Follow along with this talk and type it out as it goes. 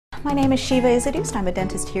My name is Shiva Isidus. I'm a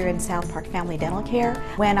dentist here in Southpark Family Dental Care.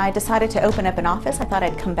 When I decided to open up an office, I thought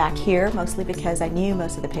I'd come back here, mostly because I knew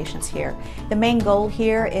most of the patients here. The main goal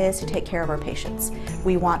here is to take care of our patients.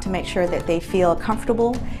 We want to make sure that they feel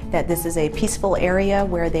comfortable, that this is a peaceful area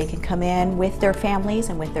where they can come in with their families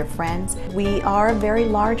and with their friends. We are a very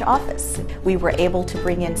large office. We were able to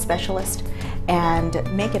bring in specialists and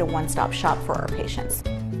make it a one-stop shop for our patients.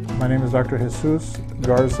 My name is Dr. Jesus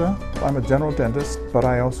Garza. I'm a general dentist, but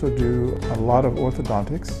I also do a lot of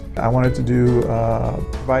orthodontics. I wanted to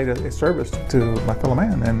provide a service to my fellow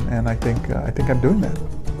man, and I think I'm doing that.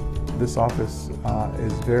 This office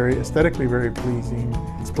is aesthetically very pleasing.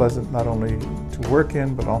 It's pleasant not only to work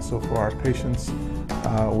in, but also for our patients.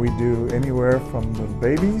 We do anywhere from little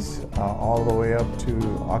babies all the way up to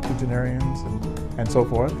octogenarians and so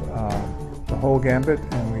forth. The whole gambit,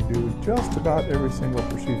 and we do just about every single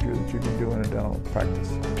procedure that you can do in a dental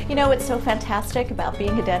practice. You know what's so fantastic about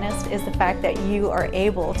being a dentist is the fact that you are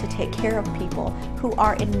able to take care of people who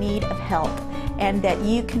are in need of help, and that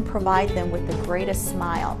you can provide them with the greatest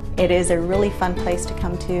smile. It is a really fun place to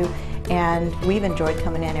come to, and we've enjoyed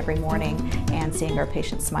coming in every morning and seeing our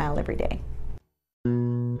patients smile every day.